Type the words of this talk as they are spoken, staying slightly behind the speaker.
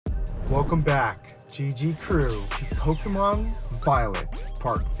Welcome back, GG crew, to Pokemon Violet,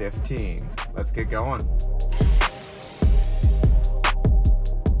 Part 15. Let's get going.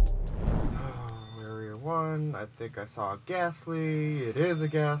 Area 1, I think I saw a Ghastly. It is a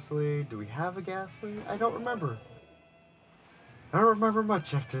Ghastly. Do we have a Ghastly? I don't remember. I don't remember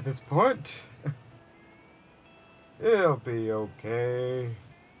much after this point. It'll be okay.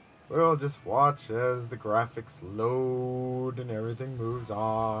 We'll just watch as the graphics load and everything moves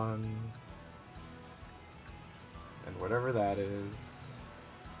on. And whatever that is.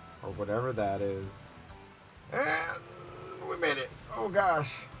 Or whatever that is. And we made it. Oh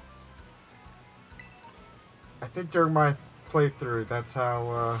gosh. I think during my playthrough, that's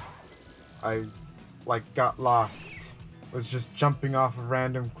how I got lost. Was just jumping off of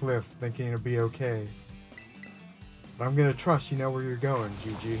random cliffs thinking it'd be okay. But I'm gonna trust you know where you're going,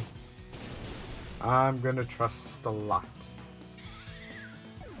 GG. I'm gonna trust a lot.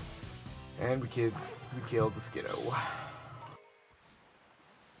 And we killed the Skiddo.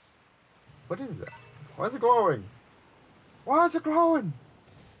 What is that? Why is it glowing? Why is it glowing?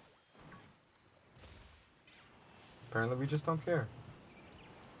 Apparently we just don't care.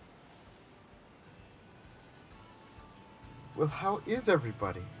 Well, how is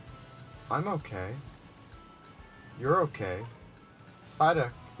everybody? I'm okay. You're okay.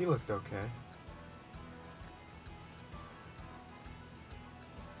 Psyduck, he looked okay.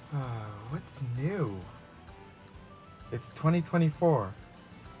 What's new? It's 2024.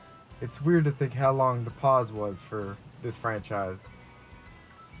 It's weird to think how long the pause was for this franchise.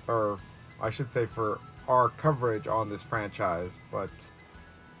 Or, I should say for our coverage on this franchise, but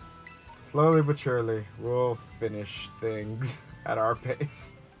slowly but surely, we'll finish things at our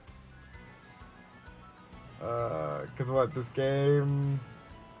pace. Cause what, this game...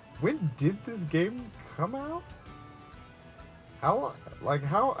 When did this game come out? How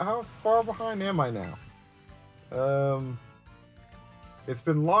far behind am I now? It's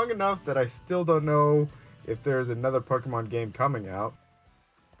been long enough that I still don't know if there's another Pokemon game coming out.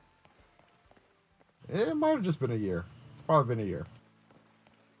 It might have just been a year. It's probably been a year.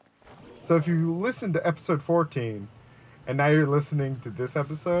 So if you listened to episode 14, and now you're listening to this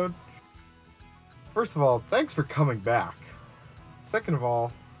episode, first of all, thanks for coming back. Second of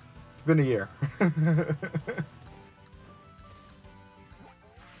all, it's been a year.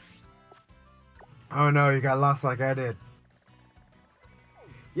 Oh no, you got lost like I did.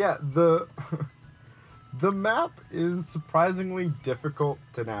 Yeah, the map is surprisingly difficult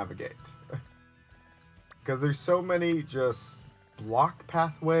to navigate. Because there's so many just block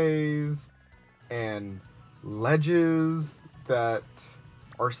pathways and ledges that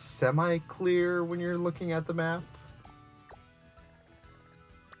are semi-clear when you're looking at the map.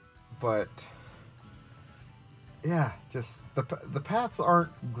 But yeah, just the paths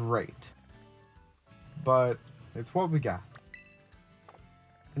aren't great. But it's what we got.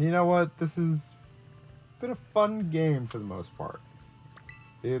 And you know what? This has been a fun game for the most part.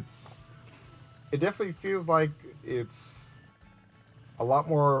 It definitely feels like it's a lot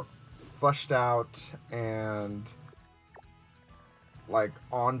more fleshed out and like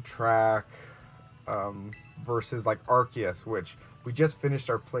on track versus like Arceus, which we just finished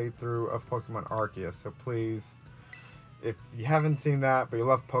our playthrough of Pokemon Arceus. So please, if you haven't seen that but you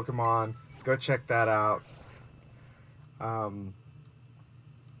love Pokemon, go check that out.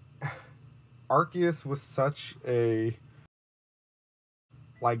 Arceus was such a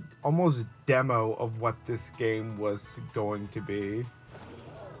almost demo of what this game was going to be,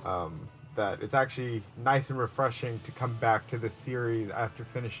 that it's actually nice and refreshing to come back to the series after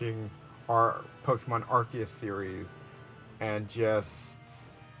finishing our Pokemon Arceus series and just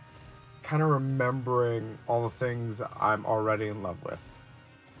kind of remembering all the things I'm already in love with.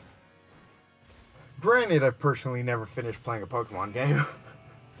 Granted, I've personally never finished playing a Pokemon game.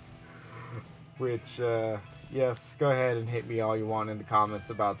 Which, yes, go ahead and hit me all you want in the comments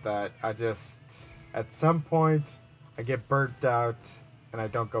about that. I just, at some point, I get burnt out and I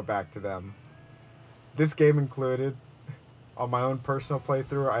don't go back to them. This game included, on my own personal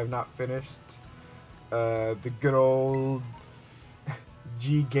playthrough, I have not finished. The good old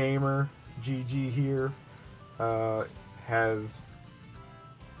GGaemer, GG here, has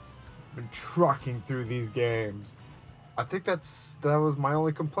been trucking through these games. I think that was my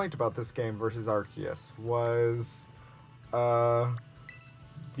only complaint about this game versus Arceus, was the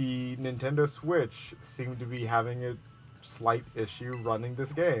Nintendo Switch seemed to be having a slight issue running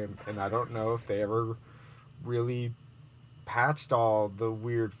this game, and I don't know if they ever really patched all the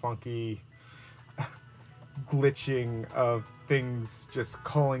weird, funky glitching of things just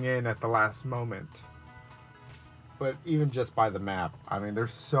calling in at the last moment. but even just by the map, I mean,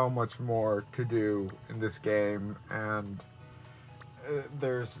 there's so much more to do in this game, and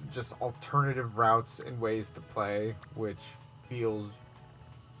there's just alternative routes and ways to play, which feels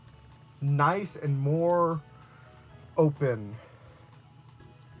nice and more open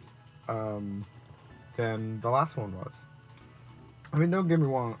than the last one was. I mean, don't get me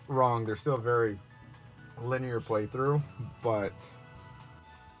wrong, there's still a very linear playthrough, but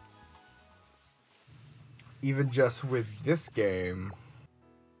even just with this game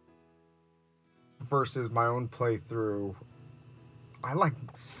versus my own playthrough, I like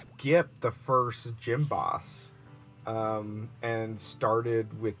skipped the first gym boss and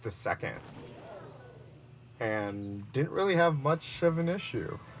started with the second, and didn't really have much of an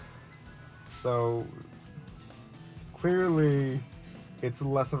issue. So clearly it's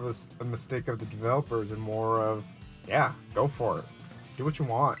less of a mistake of the developers and more of, yeah, go for it. Do what you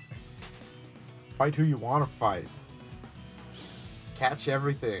want. Fight who you want to fight. Catch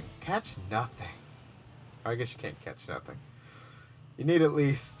everything. Catch nothing. I guess you can't catch nothing. You need at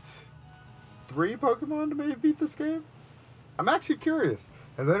least 3 Pokemon to maybe beat this game? I'm actually curious.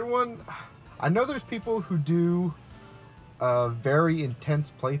 Has anyone... I know there's people who do very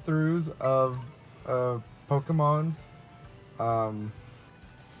intense playthroughs of Pokemon.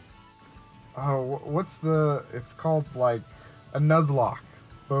 What's the... It's called, like, a Nuzlocke.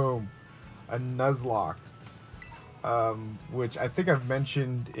 Boom. A Nuzlocke. Which I think I've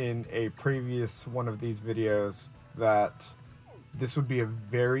mentioned in a previous one of these videos that this would be a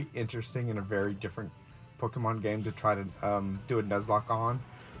very interesting and a very different Pokemon game to try to do a Nuzlocke on.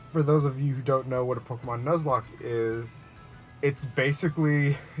 For those of you who don't know what a Pokemon Nuzlocke is, it's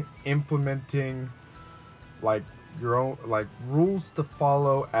basically implementing like your own like rules to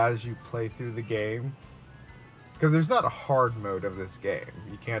follow as you play through the game. Because there's not a hard mode of this game.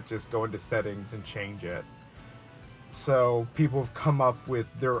 You can't just go into settings and change it. So people have come up with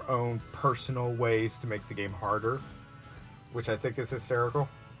their own personal ways to make the game harder, which I think is hysterical.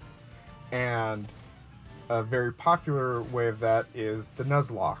 And a very popular way of that is the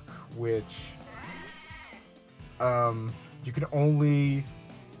Nuzlocke, which you can only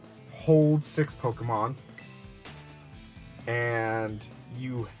hold 6 Pokemon, and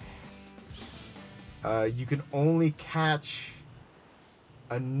you can only catch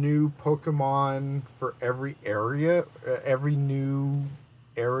a new Pokemon for every area, every new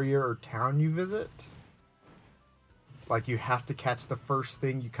area or town you visit. Like, you have to catch the first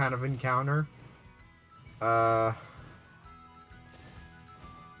thing you kind of encounter. And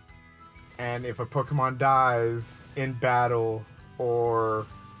if a Pokemon dies in battle or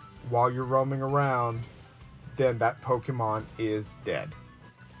while you're roaming around, then that Pokemon is dead.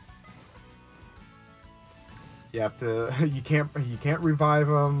 You have to, you can't revive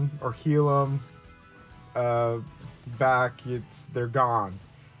them or heal them back. They're gone.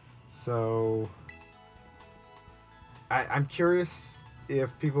 So I'm curious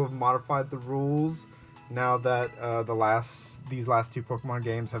if people have modified the rules now that these last 2 Pokemon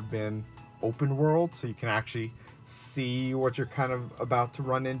games have been open world, so you can actually see what you're kind of about to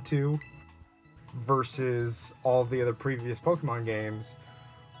run into, versus all the other previous Pokemon games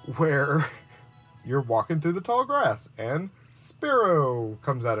where you're walking through the tall grass and Spearow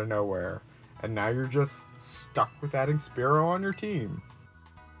comes out of nowhere, and now you're just stuck with adding Spearow on your team.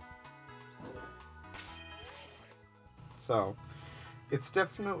 So it's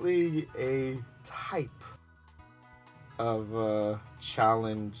definitely a type of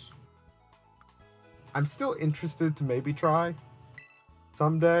challenge I'm still interested to maybe try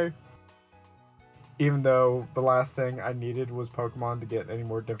someday, even though the last thing I needed was Pokemon to get any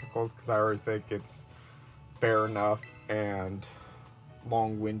more difficult, because I already think it's fair enough and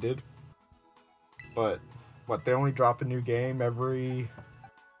long-winded. But what, they only drop a new game every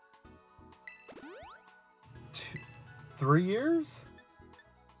 3 years?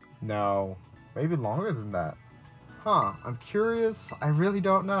 No, maybe longer than that. Huh, I'm curious. I really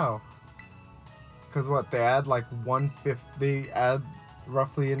don't know. Because what, they add like 150, they add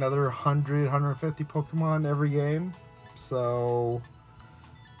roughly another 100, 150 Pokemon every game. So,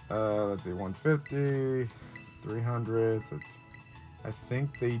 let's see, 150, 300. So I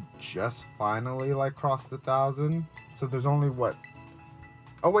think they just finally like crossed 1,000. So there's only what?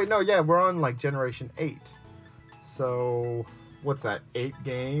 Oh wait, no, yeah, we're on like generation 8. So what's that? 8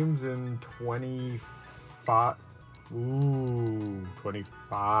 games in 25. Ooh,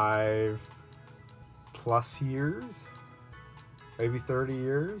 25 plus years, maybe 30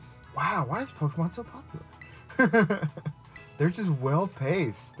 years. Wow, why is Pokemon so popular? They're just well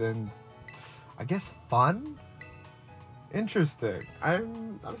paced and I guess fun. Interesting.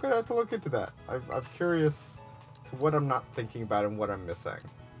 I'm gonna have to look into that. I'm curious to what I'm not thinking about and what I'm missing.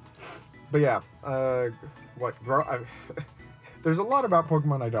 But yeah, there's a lot about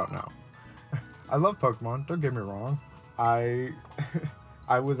Pokemon I don't know. I love Pokemon, don't get me wrong. I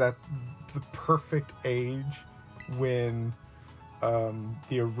was at the perfect age when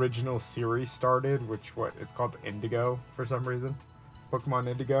the original series started, which it's called Indigo for some reason. Pokemon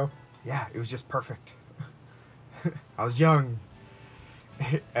Indigo. Yeah, it was just perfect. I was young,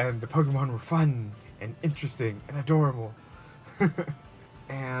 and the Pokemon were fun and interesting and adorable.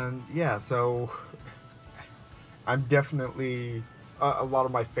 And yeah, so I'm definitely a lot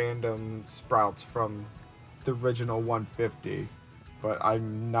of my fandom sprouts from the original 150, but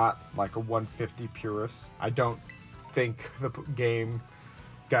I'm not like a 150 purist. I don't think the game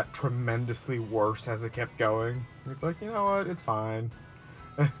got tremendously worse as it kept going. It's like, you know what, it's fine.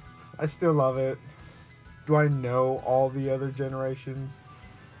 I still love it. Do I know all the other generations?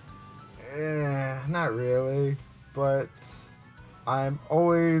 Not really, but I'm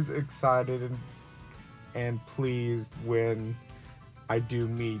always excited and pleased when I do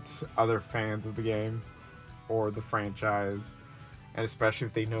meet other fans of the game or the franchise, and especially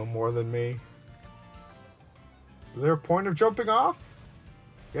if they know more than me. Is there a point of jumping off?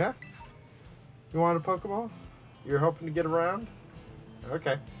 Yeah? You want a Pokeball? You're hoping to get around?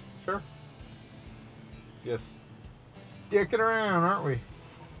 Okay, sure. Just dicking around, aren't we?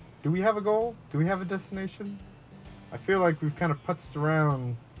 Do we have a goal? Do we have a destination? I feel like we've kind of putzed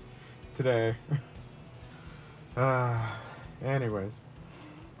around today. Anyways.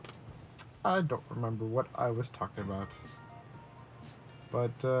 I don't remember what I was talking about.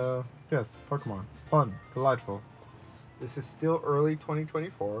 But, yes, Pokemon. Fun. Delightful. This is still early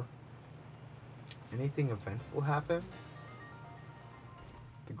 2024. Anything eventful happen?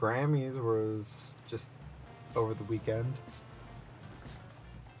 The Grammys was just over the weekend.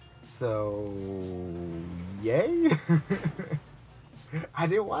 So, yay! I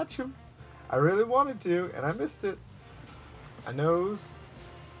didn't watch them. I really wanted to, and I missed it. I know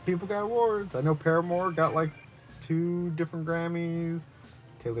people got awards. I know Paramore got like 2 different Grammys.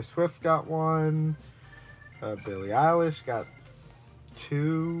 Taylor Swift got 1. Billie Eilish got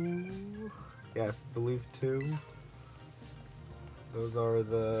 2. Yeah, I believe 2. Those are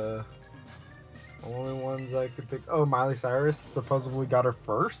the only ones I could think. Oh, Miley Cyrus supposedly got her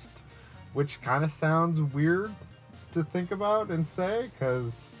first, which kind of sounds weird to think about and say,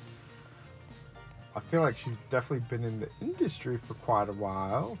 because I feel like she's definitely been in the industry for quite a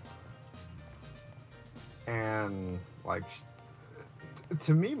while. And, like,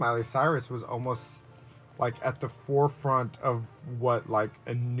 to me, Miley Cyrus was almost, like, at the forefront of what, like,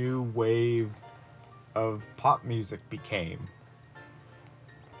 a new wave of pop music became.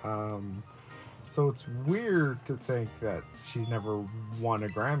 So it's weird to think that she's never won a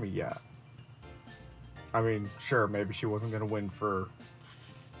Grammy yet. I mean, sure, maybe she wasn't going to win for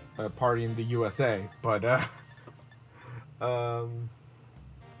a Party in the USA, but,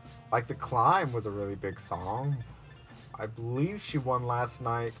 like, The Climb was a really big song. I believe she won last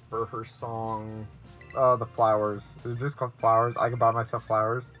night for her song, The Flowers. Is it just called Flowers? I Can Buy Myself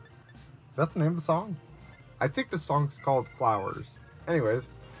Flowers. Is that the name of the song? I think the song's called Flowers. Anyways,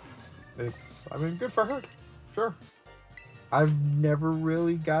 I mean, good for her. Sure. I've never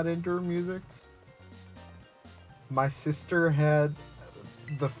really got into her music. My sister had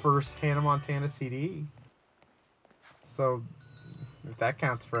the first Hannah Montana CD. So, if that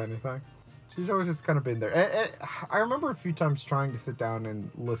counts for anything. She's always just kind of been there. And I remember a few times trying to sit down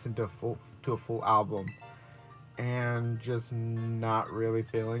and listen to a full album and just not really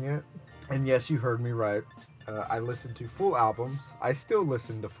feeling it. And yes, you heard me right. I listened to full albums. I still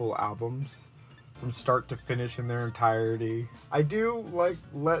listen to full albums from start to finish in their entirety. I do like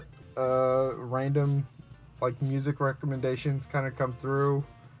let random like music recommendations kind of come through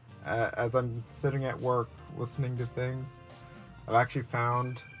as I'm sitting at work listening to things. I've actually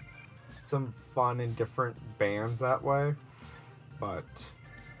found some fun and different bands that way, but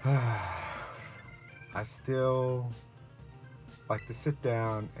I still like to sit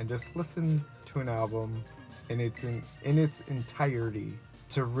down and just listen to an album in its entirety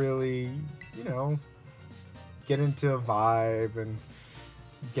to really, you know, get into a vibe and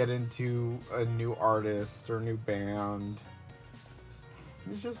get into a new artist or a new band.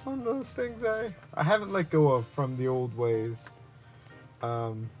 It's just one of those things I haven't let go of from the old ways.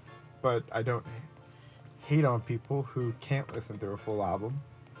 But I don't hate on people who can't listen to a full album.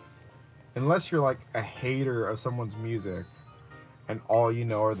 Unless you're like a hater of someone's music and all you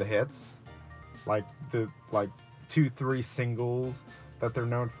know are the hits. Like the 2-3 singles that they're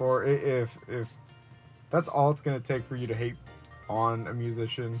known for. If that's all it's gonna take for you to hate on a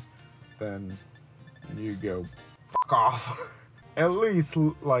musician, then you go fuck off. At least,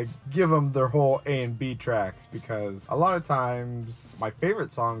 like, give them their whole A and B tracks, because a lot of times my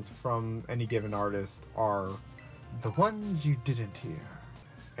favorite songs from any given artist are the ones you didn't hear.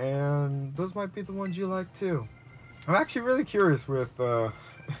 And those might be the ones you like too. I'm actually really curious with our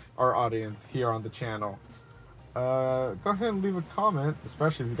audience here on the channel. Go ahead and leave a comment,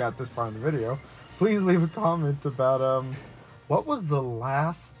 especially if you got this far in the video. Please leave a comment about what was the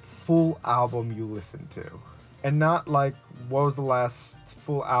last full album you listened to? And not like what was the last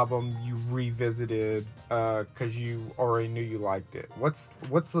full album you revisited because you already knew you liked it. What's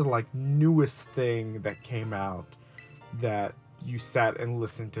the like newest thing that came out that you sat and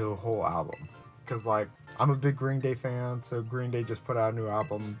listened to a whole album? Because like I'm a big Green Day fan, so Green Day just put out a new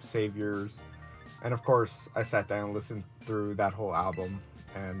album, Saviors, and of course I sat down and listened through that whole album,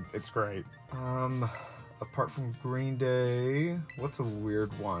 and it's great. Apart from Green Day, what's a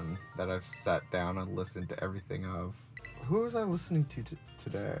weird one that I've sat down and listened to everything of? Who was I listening to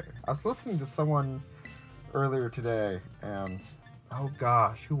today? I was listening to someone earlier today, and oh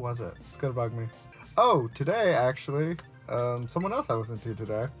gosh, who was it? It's gonna bug me. Oh, today actually, someone else I listened to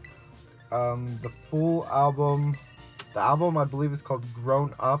today. The full album, the album I believe is called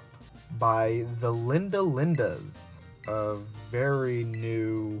Grown Up by the Linda Lindas, a very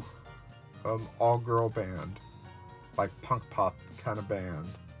new all-girl band, like punk pop kind of band.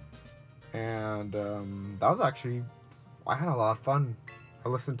 And that was actually, I had a lot of fun. I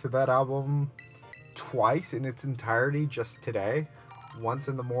listened to that album twice in its entirety just today, once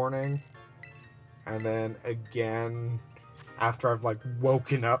in the morning and then again after I've like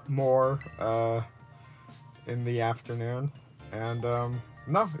woken up more in the afternoon. And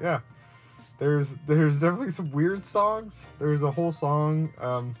no, yeah, there's definitely some weird songs. There's a whole song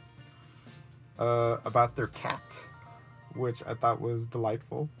about their cat, which I thought was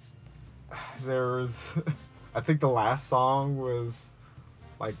delightful. There's I think the last song was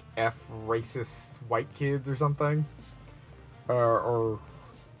like F racist white kids or something, or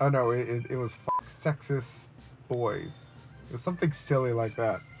oh no, it was fuck sexist boys. It was something silly like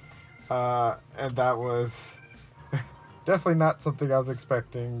that, and that was definitely not something I was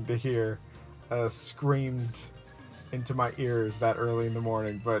expecting to hear screamed into my ears that early in the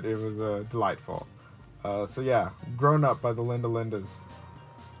morning, but it was delightful. So yeah, Grown Up by the Linda Lindas.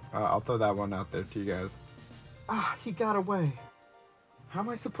 I'll throw that one out there to you guys. Ah, he got away. How am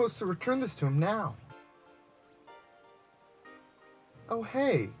I supposed to return this to him now? Oh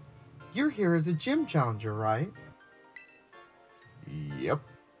hey, you're here as a gym challenger, right? Yep.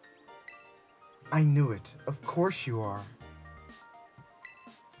 I knew it. Of course you are.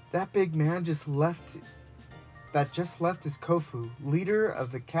 That big man just left his kofu, leader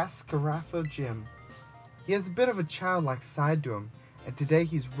of the Cascarrafa gym. He has a bit of a childlike side to him, and today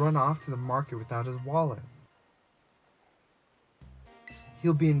he's run off to the market without his wallet.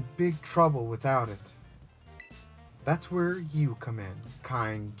 He'll be in big trouble without it. That's where you come in,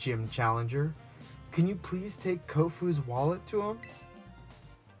 kind gym challenger. Can you please take Kofu's wallet to him?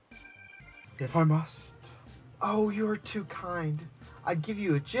 If I must. Oh, you're too kind. I'd give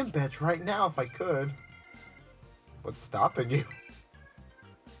you a gym badge right now if I could. What's stopping you?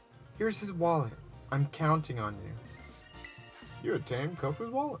 Here's his wallet. I'm counting on you. You attained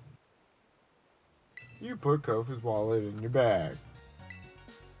Kofu's wallet. You put Kofu's wallet in your bag.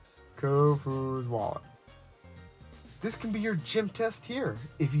 Kofu's wallet. This can be your gym test here,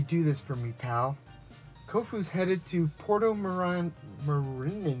 if you do this for me, pal. Kofu's headed to Porto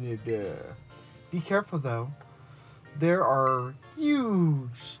Marinida. Be careful, though. There are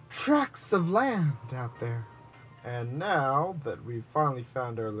huge tracts of land out there. And now that we've finally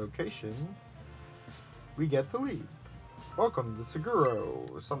found our location, we get to leave. Welcome to Seguro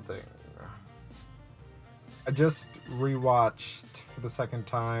or something. I just rewatched for the second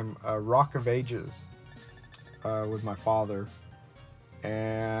time Rock of Ages with my father,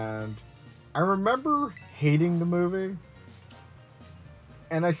 and I remember hating the movie,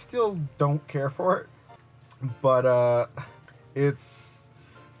 and I still don't care for it, but it's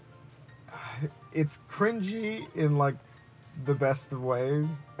cringy in like the best of ways.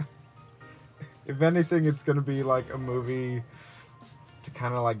 If anything, it's gonna be like a movie to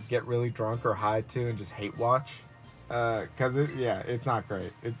kind of like get really drunk or high to and just hate watch, because it's not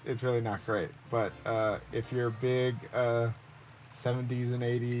great. It's really not great. But if you're a big 70s and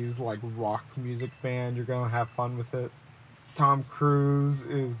 80s like rock music fan, you're gonna have fun with it. Tom Cruise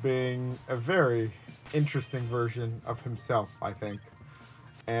is being a very interesting version of himself, I think,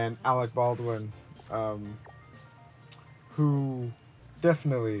 and Alec Baldwin, who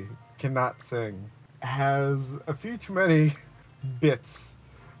definitely cannot sing, has a few too many bits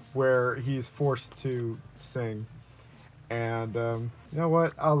where he's forced to sing. And you know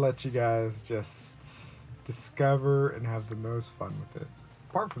what? I'll let you guys just discover and have the most fun with it.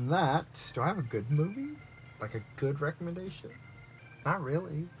 Apart from that, do I have a good movie? Like a good recommendation? Not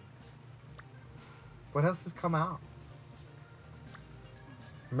really. What else has come out?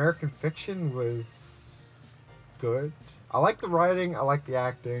 American Fiction was good. I like the writing. I like the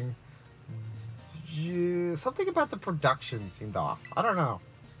acting. Something about the production seemed off. I don't know.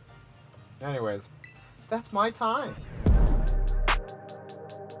 Anyways, that's my time.